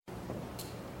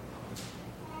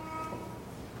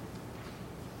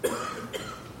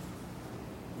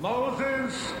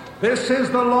Moses, this is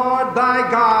the Lord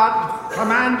thy God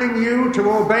commanding you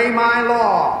to obey my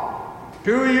law.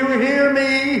 Do you hear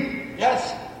me?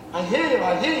 Yes, I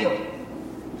hear you.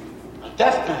 A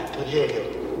deaf man could hear you.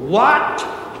 What?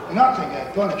 Nothing,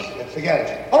 finish it, forget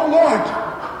it. Oh Lord,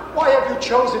 why have you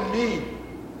chosen me?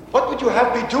 What would you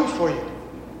have me do for you?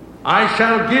 I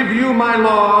shall give you my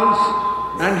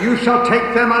laws, and you shall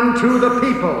take them unto the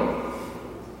people.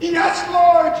 Yes,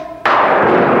 Lord.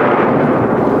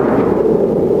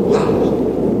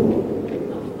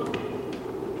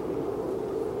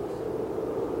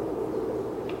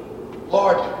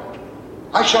 Lord,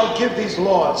 I shall give these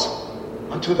laws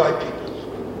unto thy people.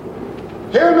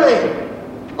 Hear me!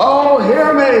 Oh,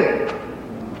 hear me!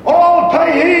 All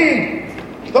pay heed!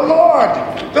 The Lord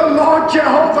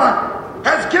Jehovah,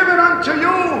 has given unto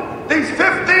you these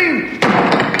 10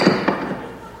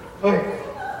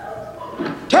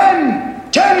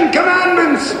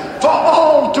 commandments for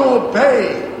all to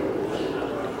obey.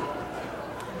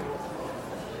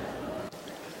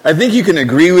 I think you can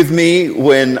agree with me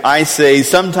when I say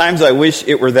sometimes I wish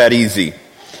it were that easy.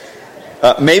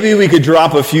 Maybe we could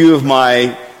drop a few of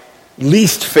my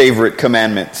least favorite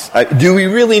commandments. Do we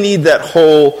really need that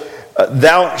whole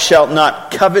thou shalt not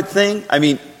covet thing? I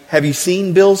mean, have you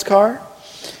seen Bill's car?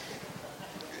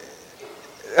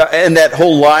 And that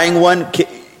whole lying one,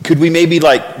 could we maybe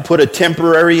like put a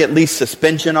temporary at least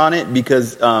suspension on it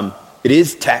because it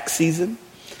is tax season?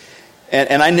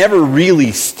 And I never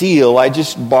really steal. I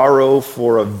just borrow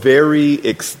for a very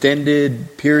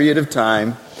extended period of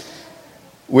time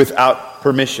without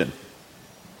permission.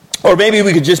 Or maybe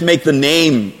we could just make the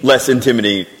name less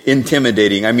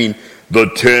intimidating. I mean, the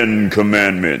 10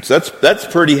 Commandments. That's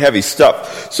pretty heavy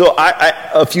stuff. So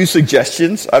a few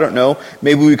suggestions. I don't know.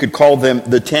 Maybe we could call them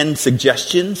the 10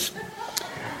 Suggestions.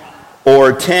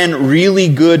 Or 10 really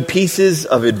good pieces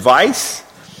of advice.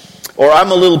 Or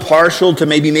I'm a little partial to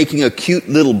maybe making a cute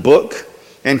little book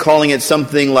and calling it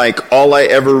something like All I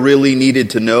Ever Really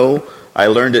Needed to Know I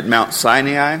Learned at Mount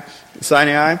Sinai.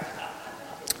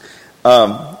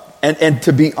 And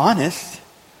to be honest,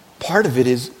 part of it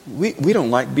is we don't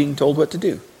like being told what to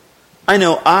do. I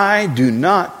know I do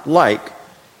not like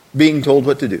being told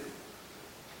what to do.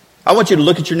 I want you to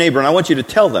look at your neighbor and I want you to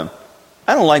tell them,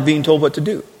 I don't like being told what to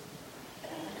do.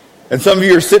 And some of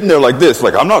you are sitting there like this,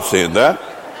 like, I'm not saying that.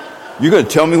 You're going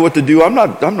to tell me what to do? I'm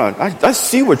not. I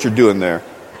see what you're doing there.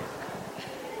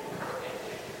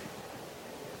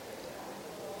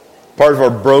 Part of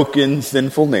our broken,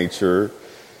 sinful nature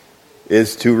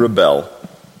is to rebel.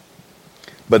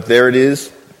 But there it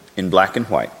is in black and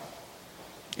white.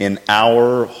 In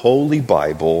our holy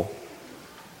Bible,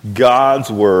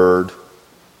 God's word,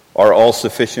 our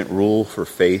all-sufficient rule for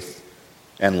faith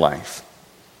and life.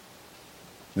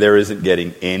 There isn't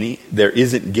getting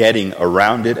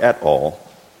around it at all.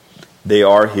 They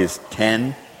are his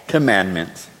 10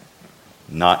 commandments,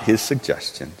 not his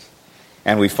suggestions.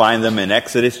 And we find them in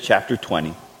Exodus chapter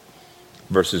 20,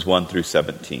 verses 1 through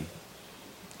 17.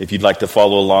 If you'd like to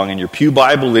follow along in your pew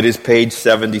Bible, it is page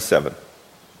 77.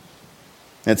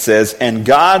 It says, And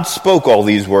God spoke all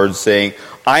these words, saying,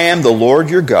 I am the Lord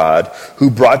your God,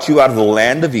 who brought you out of the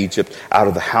land of Egypt, out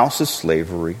of the house of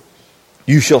slavery.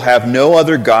 You shall have no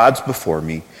other gods before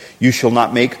me. You shall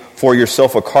not make for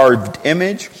yourself a carved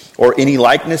image or any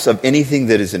likeness of anything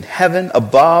that is in heaven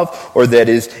above, or that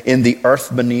is in the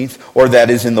earth beneath, or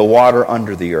that is in the water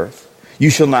under the earth.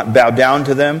 You shall not bow down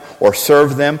to them or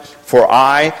serve them, for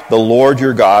I, the Lord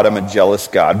your God, am a jealous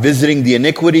God, visiting the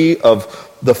iniquity of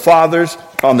the fathers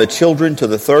on the children to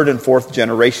the third and fourth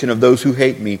generation of those who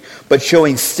hate me, but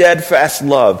showing steadfast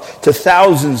love to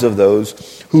thousands of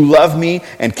those who love me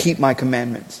and keep my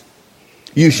commandments.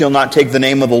 You shall not take the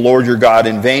name of the Lord your God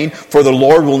in vain, for the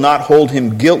Lord will not hold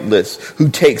him guiltless who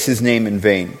takes his name in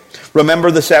vain. Remember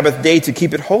the Sabbath day to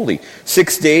keep it holy.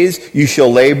 6 days you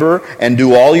shall labor and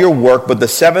do all your work, but the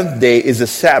seventh day is a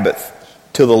Sabbath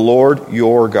to the Lord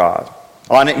your God.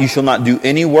 On it you shall not do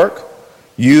any work,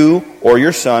 you or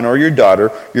your son or your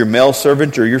daughter, your male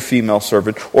servant or your female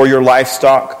servant, or your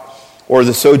livestock, or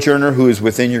the sojourner who is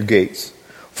within your gates.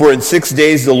 For in 6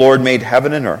 days the Lord made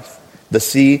heaven and earth, the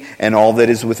sea and all that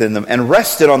is within them, and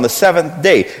rested on the seventh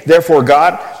day. Therefore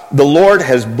God, the Lord,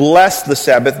 has blessed the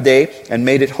Sabbath day and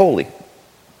made it holy.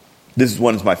 This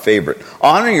one is my favorite.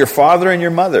 Honor your father and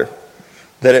your mother,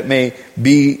 that it may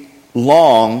be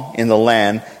long in the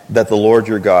land that the Lord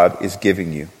your God is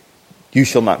giving you. You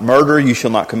shall not murder, you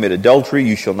shall not commit adultery,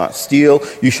 you shall not steal,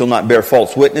 you shall not bear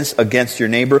false witness against your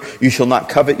neighbor, you shall not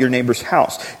covet your neighbor's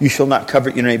house, you shall not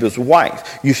covet your neighbor's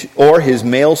wife, or his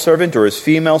male servant, or his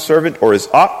female servant, or his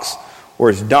ox, or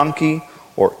his donkey,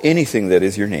 or anything that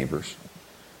is your neighbor's.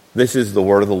 This is the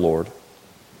word of the Lord.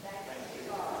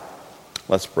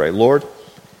 Let's pray. Lord,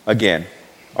 again,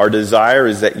 our desire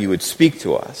is that you would speak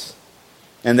to us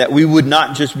and that we would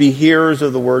not just be hearers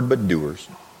of the word, but doers.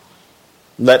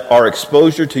 Let our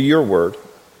exposure to your word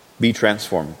be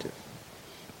transformative.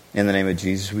 In the name of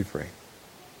Jesus we pray.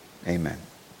 Amen.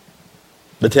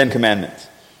 The Ten Commandments.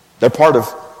 They're part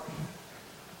of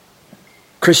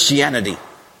Christianity.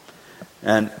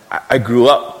 And I grew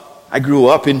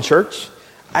up in church.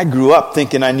 I grew up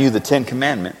thinking I knew the Ten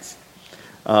Commandments.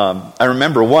 I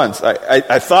remember once,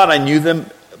 I thought I knew them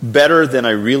better than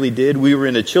I really did. We were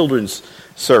in a children's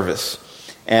service,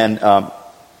 and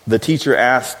the teacher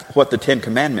asked what the Ten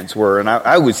Commandments were, and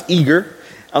I was eager.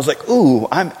 I was like, ooh,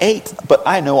 I'm 8, but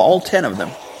I know all 10 of them.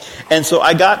 And so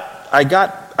I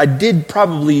did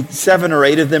probably 7 or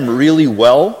 8 of them really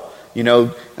well. You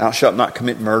know, thou shalt not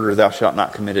commit murder, thou shalt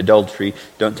not commit adultery,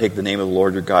 don't take the name of the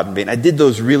Lord your God in vain. I did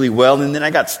those really well, and then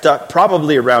I got stuck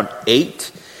probably around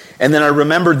 8. And then I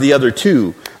remembered the other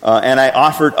 2, and I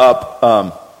offered up,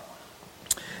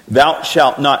 thou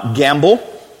shalt not gamble.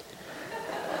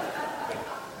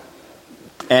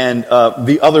 And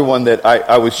the other one that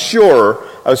I was sure,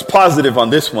 I was positive on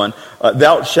this one,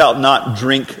 thou shalt not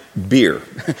drink beer.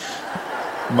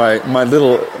 My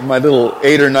little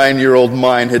 8 or 9-year-old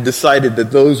mind had decided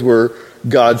that those were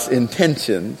God's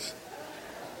intentions.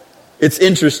 It's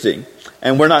interesting,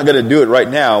 and we're not going to do it right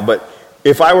now, but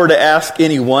if I were to ask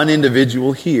any one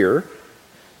individual here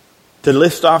to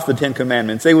list off the 10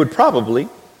 Commandments, they would probably,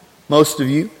 most of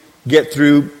you, get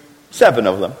through 7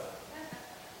 of them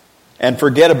and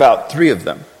forget about 3 of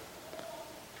them.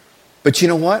 But you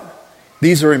know what?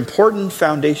 These are important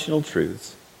foundational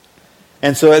truths.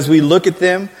 And so as we look at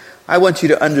them, I want you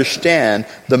to understand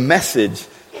the message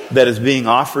that is being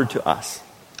offered to us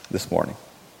this morning.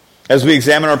 As we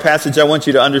examine our passage, I want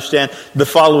you to understand the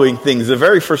following things. The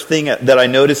very first thing that I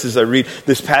notice as I read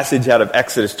this passage out of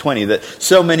Exodus 20 that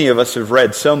so many of us have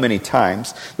read so many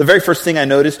times, the very first thing I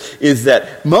notice is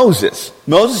that Moses,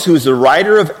 who is the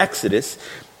writer of Exodus,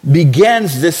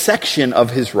 begins this section of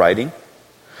his writing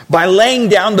by laying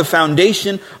down the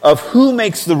foundation of who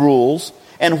makes the rules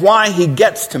and why he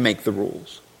gets to make the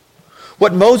rules.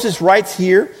 What Moses writes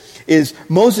here is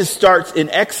Moses starts in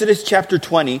Exodus chapter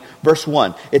 20, verse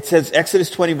 1. It says, Exodus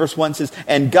 20, verse 1 says,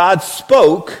 and God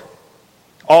spoke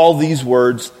all these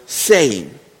words,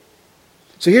 saying.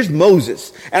 So here's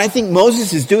Moses. And I think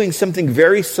Moses is doing something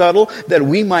very subtle that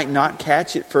we might not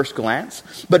catch at first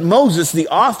glance. But Moses, the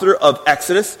author of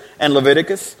Exodus and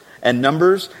Leviticus and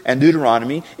Numbers and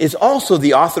Deuteronomy, is also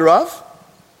the author of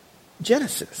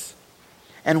Genesis.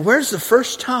 And where's the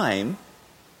first time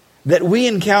that we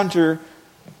encounter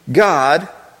God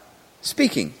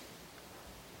speaking?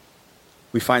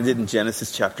 We find it in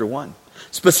Genesis chapter 1.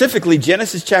 Specifically,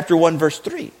 Genesis chapter 1, verse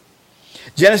 3.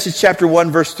 Genesis chapter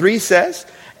 1, verse 3 says,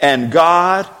 and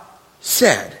God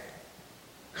said.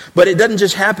 But it doesn't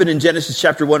just happen in Genesis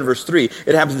chapter 1, verse 3.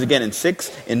 It happens again in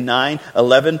 6, in 9,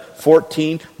 11,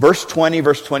 14, verse 20,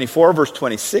 verse 24, verse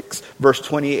 26, verse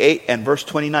 28, and verse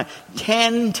 29.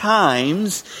 10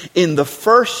 times in the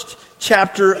first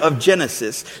chapter of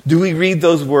Genesis do we read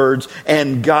those words,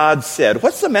 and God said.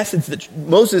 What's the message that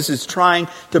Moses is trying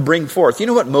to bring forth? You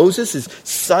know what Moses is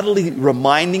subtly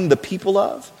reminding the people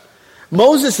of?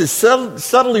 Moses is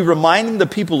subtly reminding the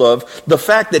people of the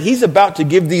fact that he's about to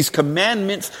give these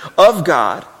commandments of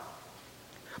God.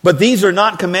 But these are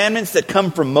not commandments that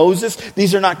come from Moses.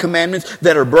 These are not commandments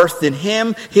that are birthed in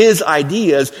him, his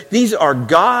ideas. These are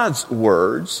God's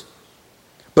words.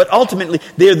 But ultimately,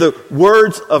 they're the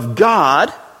words of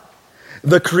God,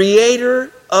 the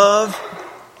creator of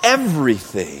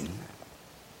everything.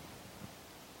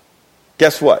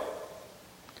 Guess what?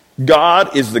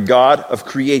 God is the God of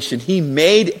creation. He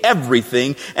made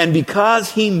everything, and because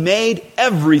he made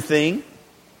everything,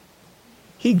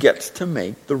 he gets to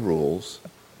make the rules.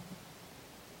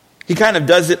 He kind of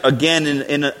does it again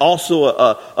in also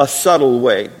a subtle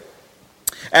way.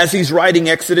 As he's writing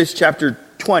Exodus chapter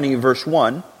 20, verse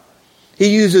 1,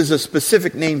 he uses a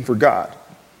specific name for God.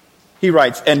 He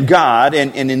writes, and God,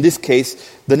 and in this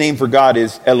case, the name for God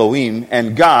is Elohim,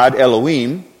 and God,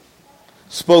 Elohim,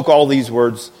 spoke all these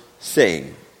words,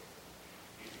 saying.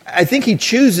 I think he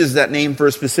chooses that name for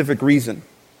a specific reason.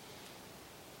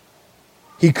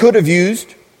 He could have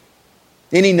used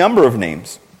any number of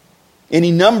names,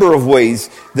 any number of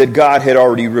ways that God had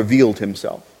already revealed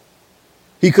himself.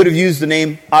 He could have used the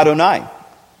name Adonai,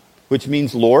 which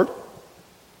means Lord.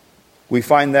 We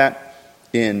find that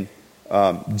in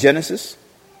Genesis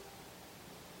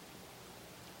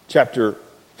chapter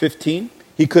 15.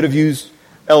 He could have used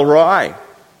El Roi,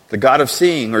 the God of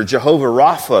seeing, or Jehovah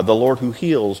Rapha, the Lord who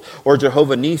heals, or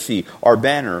Jehovah Nissi, our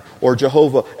banner, or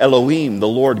Jehovah Elohim, the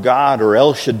Lord God, or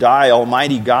El Shaddai,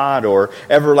 Almighty God, or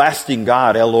Everlasting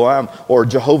God, Elohim, or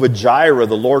Jehovah Jireh,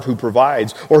 the Lord who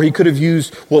provides. Or he could have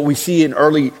used what we see in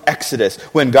early Exodus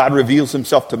when God reveals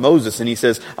himself to Moses and he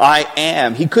says, I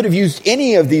am. He could have used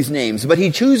any of these names, but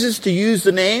he chooses to use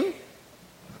the name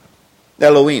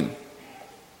Elohim.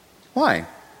 Why?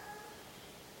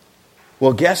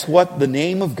 Well, guess what the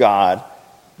name of God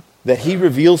that he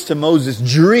reveals to Moses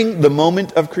during the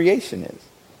moment of creation is?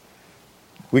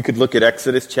 We could look at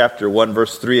Exodus chapter 1,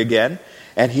 verse 3 again.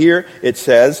 And here it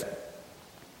says,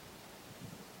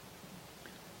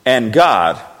 and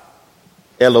God,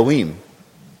 Elohim,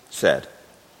 said.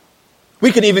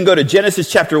 We can even go to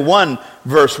Genesis chapter 1,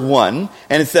 verse 1,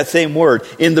 and it's that same word.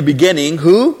 In the beginning,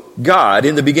 who? God.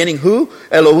 In the beginning, who?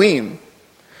 Elohim.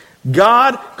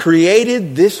 God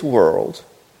created this world,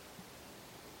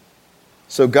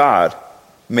 so God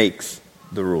makes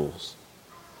the rules.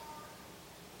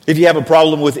 If you have a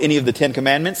problem with any of the 10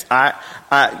 Commandments,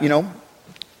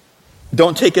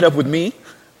 don't take it up with me.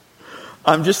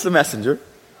 I'm just the messenger.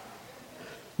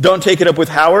 Don't take it up with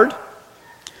Howard.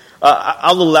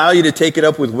 I'll allow you to take it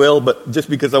up with Will, but just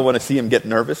because I want to see him get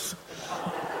nervous.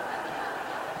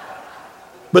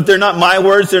 But they're not my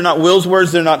words, they're not Will's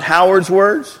words, they're not Howard's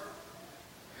words.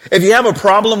 If you have a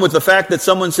problem with the fact that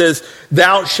someone says,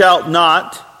 thou shalt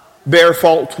not bear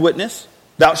false witness,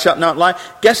 thou shalt not lie,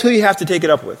 guess who you have to take it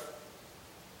up with?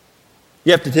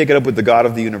 You have to take it up with the God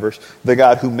of the universe, the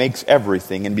God who makes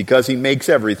everything, and because he makes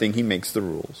everything, he makes the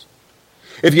rules.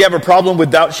 If you have a problem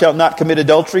with thou shalt not commit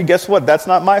adultery, guess what? That's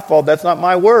not my fault, that's not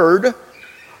my word.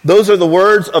 Those are the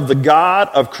words of the God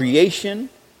of creation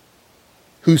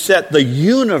who set the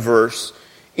universe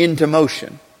into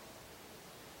motion.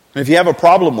 And if you have a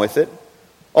problem with it,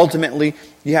 ultimately,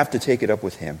 you have to take it up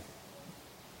with him.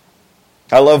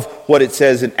 I love what it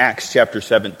says in Acts chapter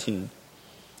 17.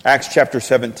 Acts chapter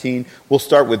 17, we'll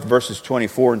start with verses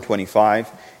 24 and 25,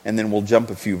 and then we'll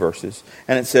jump a few verses.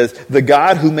 And it says, the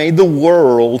God who made the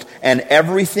world and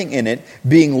everything in it,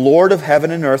 being Lord of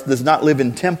heaven and earth, does not live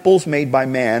in temples made by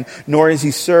man, nor is he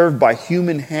served by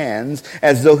human hands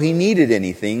as though he needed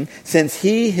anything, since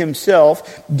he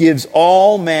himself gives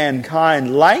all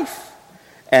mankind life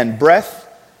and breath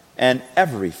and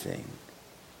everything.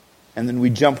 And then we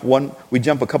jump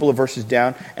a couple of verses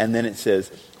down, and then it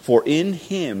says, for in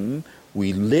him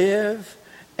we live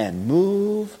and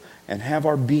move and have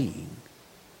our being.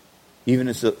 Even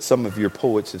as some of your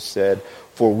poets have said,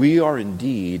 for we are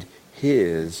indeed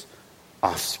his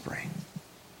offspring.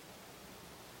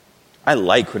 I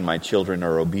like when my children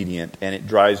are obedient, and it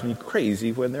drives me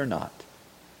crazy when they're not.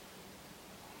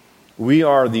 We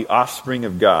are the offspring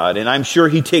of God, and I'm sure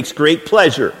he takes great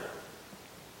pleasure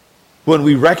when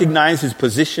we recognize his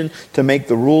position to make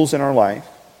the rules in our life,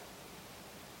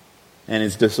 and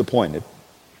is disappointed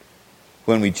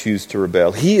when we choose to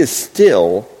rebel. He is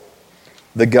still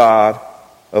the God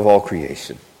of all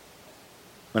creation.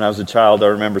 When I was a child, I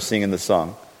remember singing the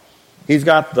song, he's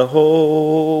got the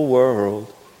whole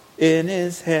world in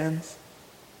his hands.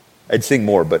 I'd sing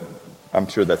more, but I'm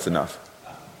sure that's enough.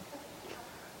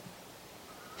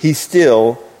 He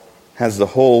still has the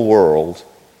whole world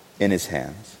in his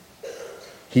hands.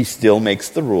 He still makes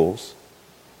the rules.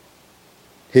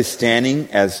 His standing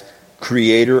as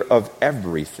creator of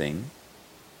everything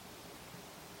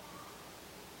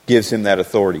gives him that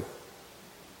authority.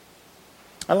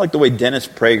 I like the way Dennis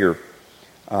Prager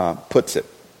puts it.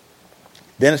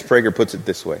 Dennis Prager puts it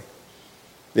this way.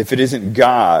 If it isn't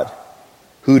God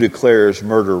who declares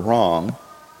murder wrong,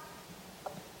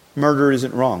 murder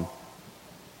isn't wrong.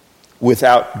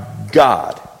 Without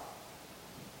God,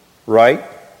 right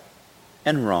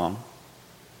and wrong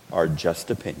are just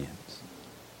opinions.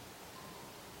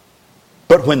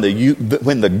 But when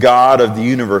the God of the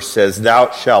universe says,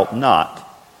 thou shalt not,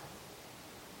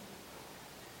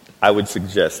 I would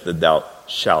suggest that thou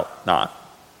shalt not.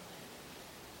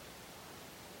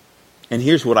 And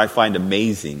here's what I find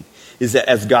amazing, is that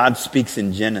as God speaks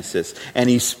in Genesis, and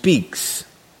he speaks,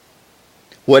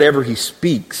 whatever he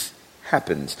speaks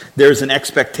happens. There's an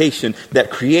expectation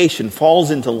that creation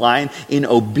falls into line in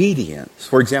obedience.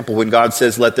 For example, when God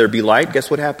says, let there be light, guess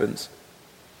what happens?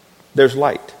 There's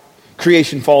light.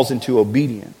 Creation falls into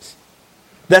obedience.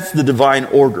 That's the divine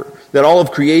order, that all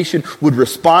of creation would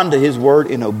respond to his word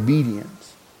in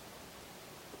obedience.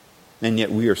 And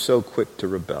yet we are so quick to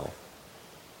rebel.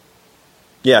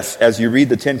 Yes, as you read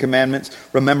the 10 Commandments,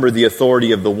 remember the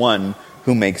authority of the one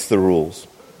who makes the rules.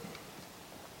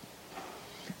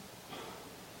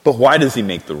 But why does he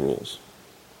make the rules?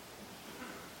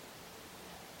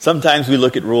 Sometimes we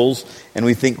look at rules and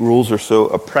we think rules are so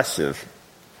oppressive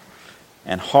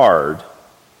and hard.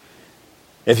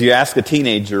 If you ask a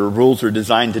teenager, rules are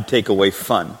designed to take away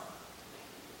fun.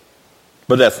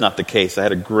 But that's not the case. I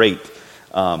had a great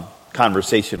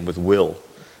conversation with Will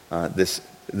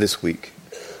this week.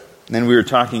 And we were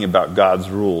talking about God's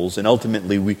rules, and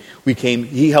ultimately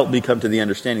he helped me come to the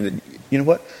understanding that, you know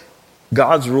what?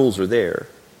 God's rules are there.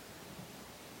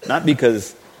 Not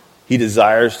because He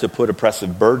desires to put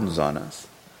oppressive burdens on us,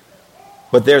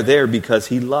 but they're there because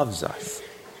He loves us.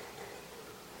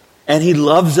 And He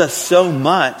loves us so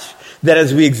much that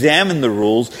as we examine the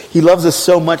rules, He loves us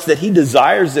so much that He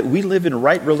desires that we live in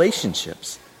right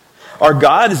relationships. Our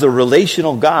God is a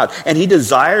relational God, and He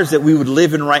desires that we would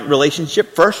live in right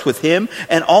relationship first with Him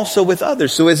and also with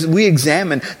others. So as we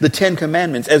examine the Ten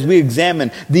Commandments, as we examine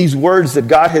these words that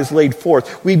God has laid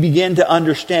forth, we begin to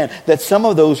understand that some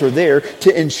of those are there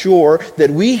to ensure that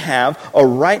we have a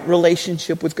right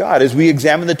relationship with God. As we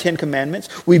examine the Ten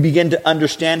Commandments, we begin to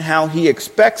understand how He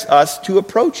expects us to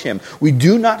approach Him. We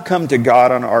do not come to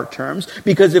God on our terms,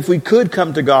 because if we could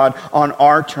come to God on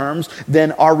our terms,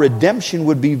 then our redemption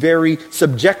would be very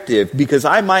subjective, because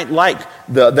I might like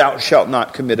the thou shalt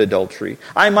not commit adultery.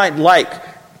 I might like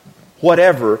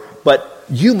whatever, but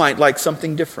you might like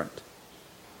something different.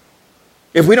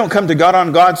 If we don't come to God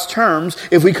on God's terms,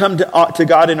 if we come to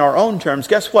God in our own terms,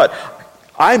 guess what?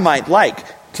 I might like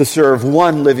to serve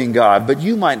one living God, but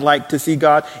you might like to see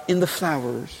God in the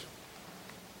flowers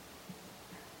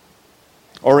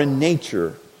or in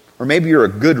nature. Or maybe you're a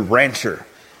good rancher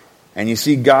and you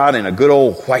see God in a good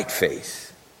old white face.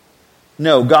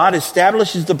 No, God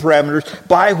establishes the parameters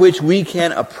by which we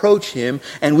can approach Him,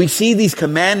 and we see these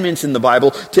commandments in the Bible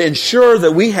to ensure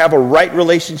that we have a right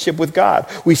relationship with God.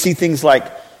 We see things like,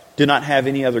 do not have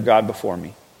any other God before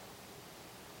me.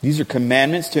 These are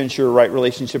commandments to ensure a right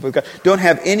relationship with God. Don't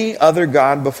have any other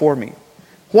God before me.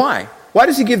 Why? Why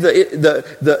does He give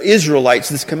the Israelites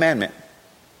this commandment?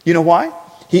 You know why?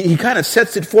 He kind of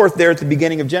sets it forth there at the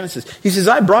beginning of Genesis. He says,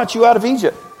 I brought you out of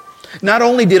Egypt. Not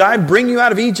only did I bring you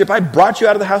out of Egypt, I brought you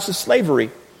out of the house of slavery.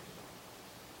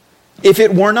 If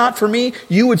it were not for me,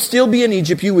 you would still be in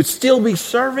Egypt. You would still be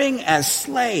serving as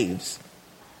slaves.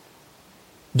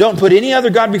 Don't put any other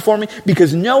God before me,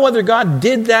 because no other God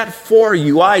did that for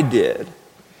you. I did.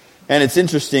 And it's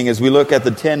interesting as we look at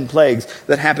the 10 plagues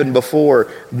that happened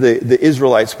before the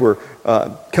Israelites were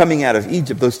coming out of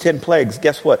Egypt. Those 10 plagues,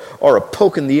 guess what, are a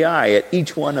poke in the eye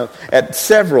at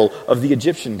several of the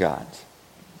Egyptian gods.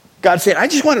 God said, I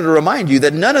just wanted to remind you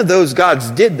that none of those gods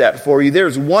did that for you.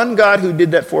 There's one God who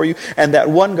did that for you, and that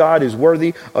one God is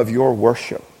worthy of your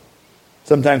worship.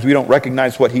 Sometimes we don't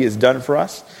recognize what He has done for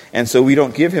us, and so we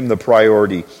don't give Him the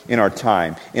priority in our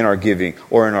time, in our giving,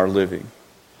 or in our living.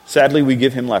 Sadly, we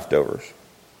give Him leftovers.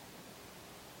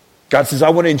 God says,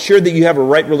 I want to ensure that you have a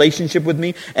right relationship with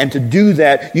me, and to do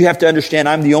that, you have to understand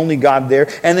I'm the only God there.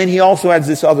 And then He also adds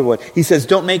this other one. He says,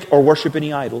 don't make or worship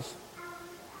any idols.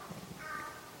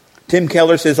 Tim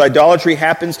Keller says, idolatry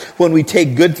happens when we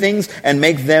take good things and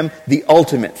make them the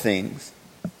ultimate things.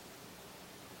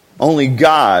 Only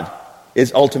God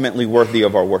is ultimately worthy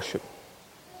of our worship.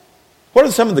 What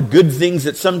are some of the good things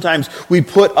that sometimes we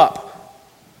put up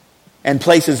and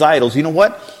place as idols? You know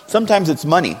what? Sometimes it's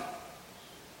money.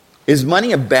 Is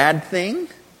money a bad thing?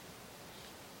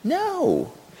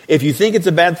 No. If you think it's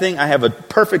a bad thing, I have a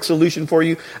perfect solution for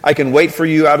you. I can wait for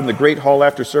you out in the Great Hall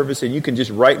after service, and you can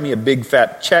just write me a big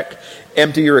fat check,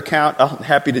 empty your account. I'm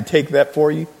happy to take that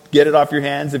for you. Get it off your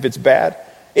hands if it's bad.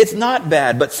 It's not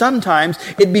bad, but sometimes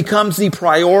it becomes the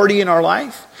priority in our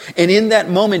life. And in that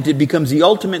moment, it becomes the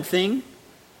ultimate thing,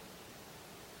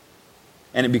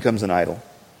 and it becomes an idol.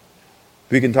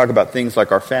 We can talk about things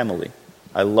like our family.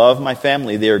 I love my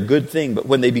family. They are a good thing. But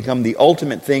when they become the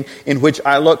ultimate thing in which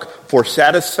I look for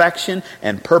satisfaction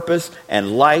and purpose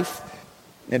and life,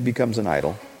 it becomes an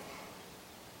idol.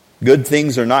 Good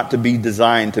things are not to be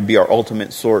designed to be our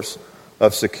ultimate source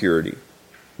of security.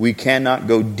 We cannot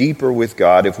go deeper with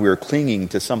God if we are clinging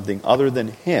to something other than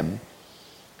Him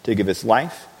to give us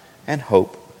life and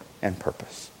hope and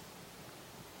purpose.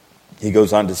 He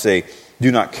goes on to say,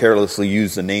 do not carelessly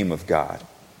use the name of God.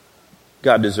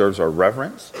 God deserves our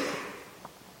reverence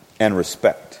and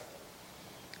respect.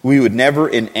 We would never,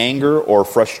 in anger or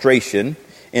frustration,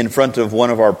 in front of one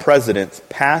of our presidents,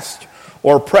 past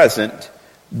or present,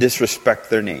 disrespect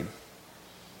their name.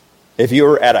 If you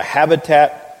were at a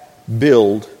Habitat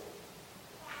build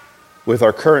with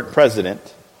our current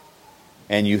president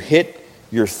and you hit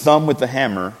your thumb with the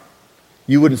hammer,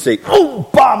 you wouldn't say,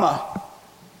 Obama!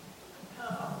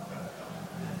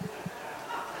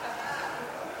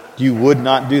 You would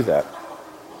not do that.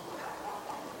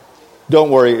 Don't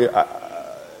worry.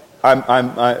 I'm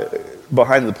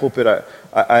behind the pulpit.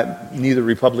 I'm neither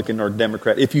Republican nor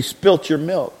Democrat. If you spilt your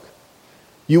milk,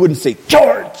 you wouldn't say,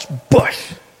 George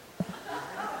Bush.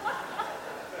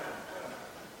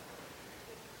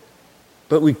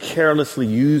 But we carelessly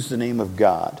use the name of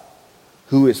God,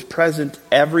 who is present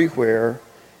everywhere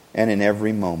and in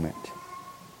every moment.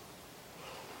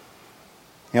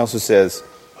 He also says,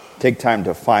 take time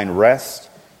to find rest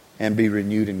and be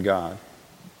renewed in God.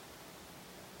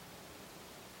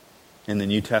 In the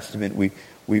New Testament, we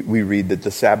read that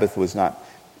the Sabbath was not,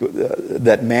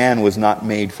 that man was not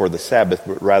made for the Sabbath,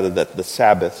 but rather that the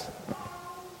Sabbath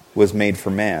was made for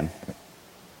man.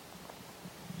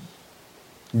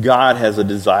 God has a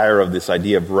desire of this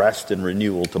idea of rest and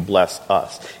renewal to bless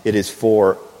us. It is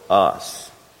for us.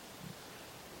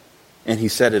 And He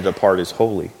set it apart as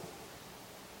holy.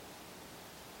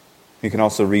 You can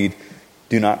also read,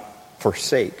 do not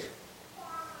forsake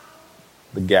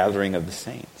the gathering of the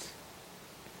saints.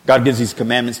 God gives these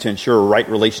commandments to ensure a right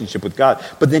relationship with God.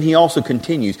 But then He also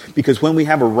continues, because when we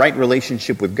have a right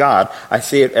relationship with God, I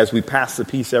say it as we pass the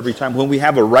peace every time, when we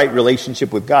have a right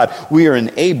relationship with God, we are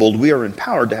enabled, we are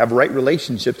empowered to have right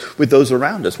relationships with those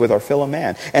around us, with our fellow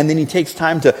man. And then He takes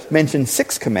time to mention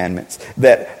 6 commandments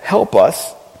that help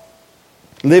us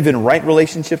live in right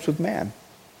relationships with man.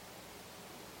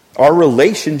 Our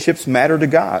relationships matter to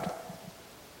God.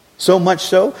 So much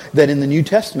so that in the New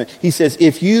Testament, He says,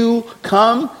 if you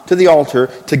come to the altar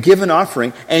to give an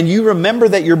offering and you remember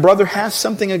that your brother has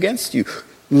something against you,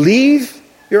 leave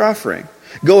your offering.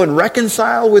 Go and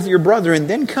reconcile with your brother and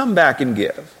then come back and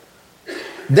give.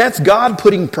 That's God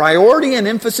putting priority and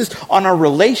emphasis on our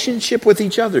relationship with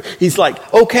each other. He's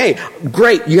like, okay,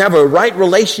 great, you have a right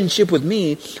relationship with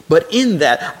me, but in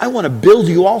that, I want to build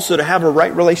you also to have a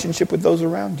right relationship with those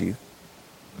around you.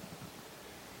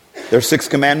 There are 6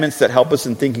 commandments that help us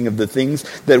in thinking of the things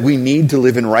that we need to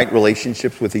live in right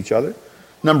relationships with each other.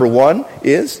 Number 1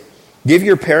 is, give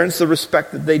your parents the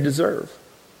respect that they deserve.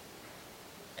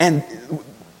 And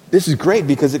this is great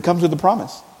because it comes with a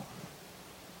promise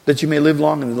that you may live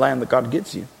long in the land that God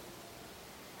gives you.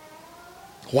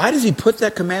 Why does He put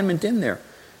that commandment in there?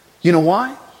 You know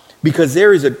why? Because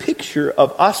there is a picture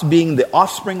of us being the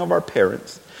offspring of our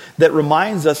parents that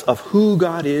reminds us of who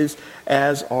God is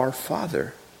as our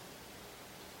Father.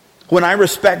 When I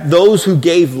respect those who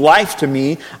gave life to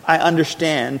me, I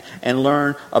understand and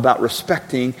learn about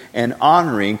respecting and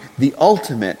honoring the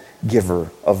ultimate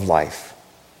giver of life.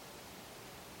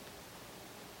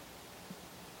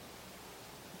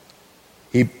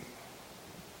 He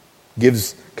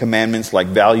gives commandments like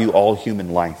value all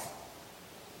human life.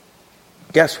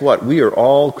 Guess what? We are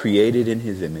all created in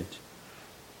His image.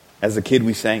 As a kid,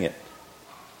 we sang it.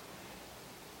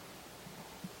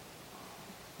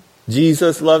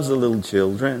 Jesus loves the little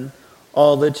children,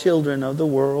 all the children of the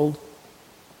world.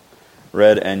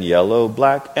 Red and yellow,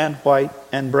 black and white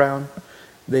and brown,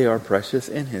 they are precious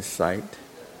in His sight.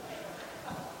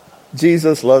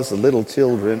 Jesus loves the little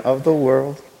children of the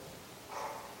world.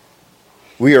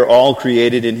 We are all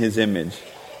created in His image.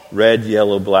 Red,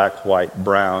 yellow, black, white,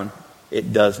 brown,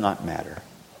 it does not matter.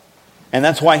 And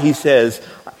that's why He says,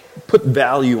 put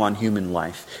value on human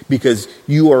life, because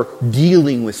you are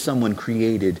dealing with someone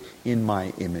created in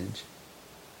my image.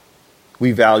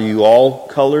 We value all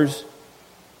colors.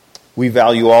 We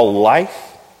value all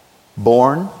life,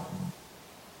 born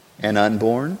and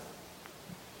unborn.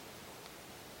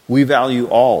 We value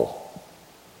all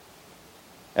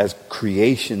as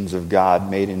creations of God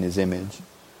made in His image.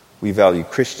 We value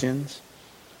Christians,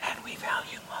 and we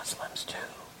value Muslims too.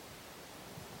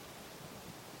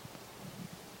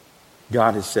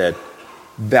 God has said,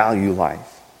 value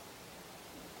life.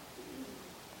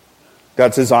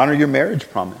 God says, honor your marriage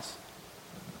promise.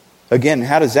 Again,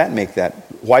 how does that make that?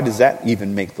 Why does that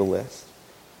even make the list?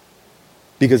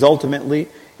 Because ultimately,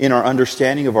 in our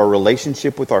understanding of our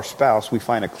relationship with our spouse, we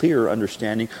find a clearer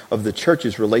understanding of the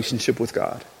church's relationship with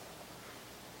God.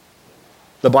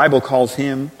 The Bible calls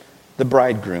Him the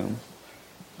bridegroom,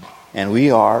 and we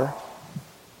are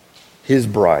His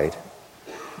bride.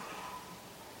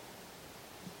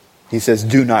 He says,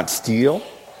 do not steal,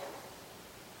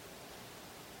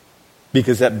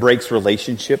 because that breaks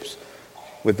relationships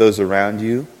with those around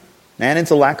you. And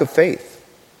it's a lack of faith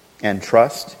and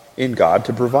trust in God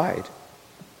to provide.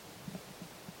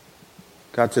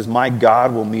 God says, my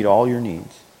God will meet all your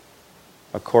needs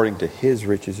according to His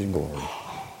riches and glory.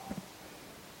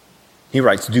 He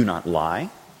writes, do not lie.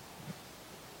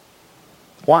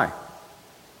 Why?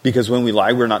 Because when we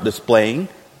lie, we're not displaying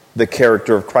the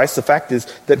character of Christ. The fact is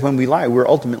that when we lie, we're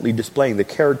ultimately displaying the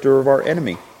character of our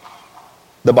enemy.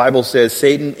 The Bible says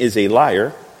Satan is a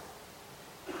liar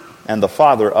and the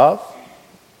father of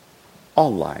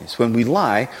all lies. When we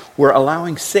lie, we're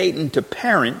allowing Satan to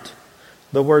parent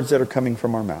the words that are coming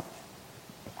from our mouth.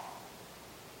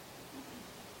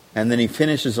 And then he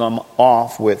finishes them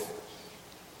off with,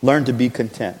 learn to be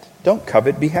content. Don't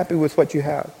covet, be happy with what you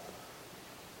have.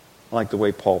 I like the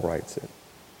way Paul writes it.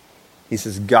 He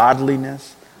says,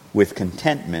 godliness with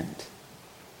contentment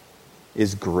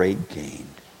is great gain.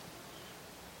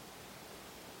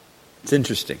 It's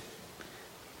interesting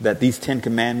that these 10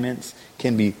 commandments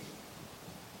can be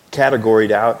categorized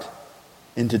out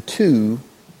into two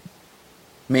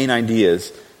main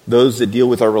ideas. Those that deal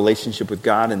with our relationship with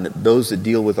God and those that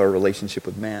deal with our relationship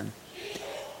with man.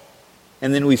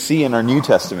 And then we see in our New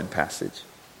Testament passage,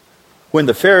 when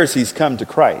the Pharisees come to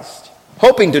Christ,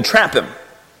 hoping to trap him,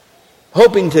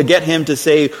 hoping to get him to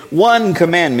say one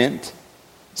commandment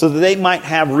so that they might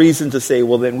have reason to say,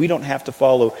 well, then we don't have to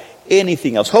follow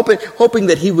anything else. Hoping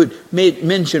that he would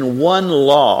mention one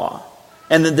law,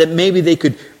 and that maybe they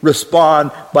could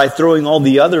respond by throwing all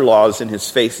the other laws in his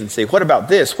face and say, what about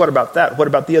this? What about that? What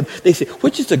about the other? They say,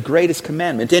 which is the greatest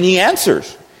commandment? And he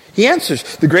answers.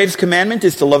 The greatest commandment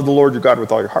is to love the Lord your God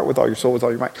with all your heart, with all your soul, with all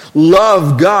your mind.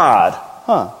 Love God.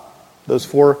 Those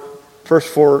first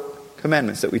four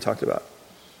commandments that we talked about.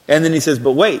 And then he says,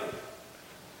 but wait.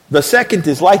 The second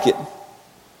is like it.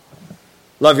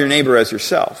 Love your neighbor as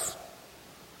yourself.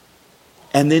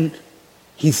 And then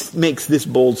he makes this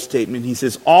bold statement. He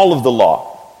says, all of the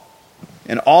law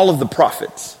and all of the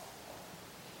prophets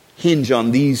hinge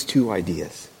on these two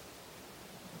ideas.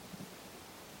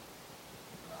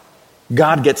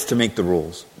 God gets to make the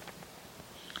rules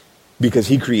because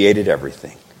he created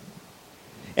everything.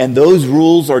 And those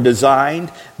rules are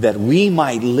designed that we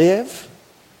might live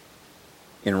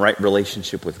in right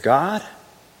relationship with God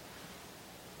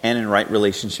and in right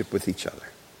relationship with each other.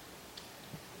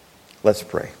 Let's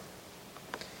pray.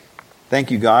 Thank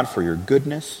you, God, for your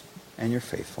goodness and your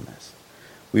faithfulness.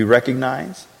 We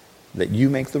recognize that you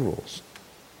make the rules.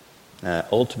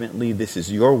 Ultimately, this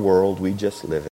is your world. We just live in.